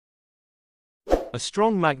A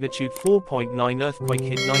strong magnitude 4.9 earthquake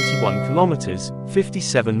hit 91 kilometers,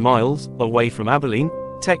 57 miles, away from Abilene,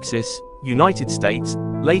 Texas, United States,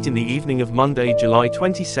 late in the evening of Monday, July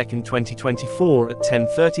 22, 2024 at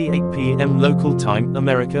 10:38 p.m. local time,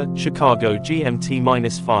 America, Chicago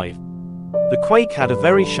GMT-5. The quake had a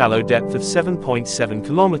very shallow depth of 7.7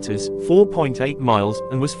 kilometers, 4.8 miles,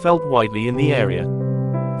 and was felt widely in the area.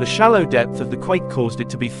 The shallow depth of the quake caused it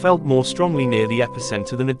to be felt more strongly near the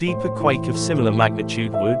epicenter than a deeper quake of similar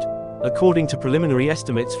magnitude would. According to preliminary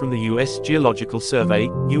estimates from the U.S. Geological Survey,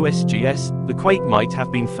 USGS, the quake might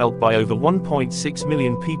have been felt by over 1.6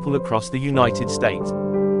 million people across the United States.